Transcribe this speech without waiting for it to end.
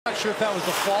Not sure if that was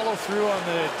the follow-through on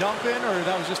the dump-in or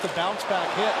that was just a bounce-back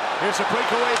hit. Here's a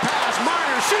breakaway pass.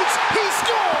 Marner shoots. He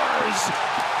scores!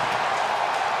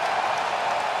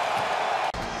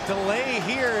 Delay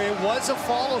here. It was a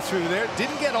follow-through there.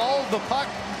 Didn't get all of the puck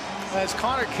as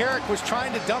Connor Carrick was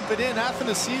trying to dump it in.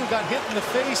 Athanasiou got hit in the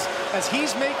face as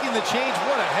he's making the change.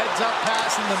 What a heads-up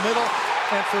pass in the middle.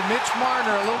 And for Mitch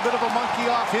Marner, a little bit of a monkey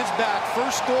off his back.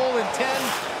 First goal in 10.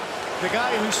 The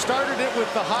guy who started it with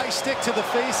the high stick to the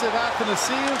face of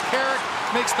Athanasiou, Carrick,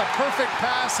 makes the perfect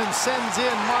pass and sends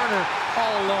in Marner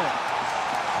all alone.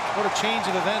 What a change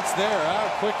of events there.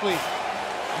 Quickly,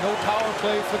 no power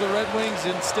play for the Red Wings.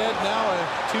 Instead, now a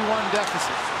 2-1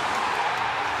 deficit.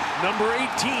 Number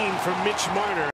 18 from Mitch Marner.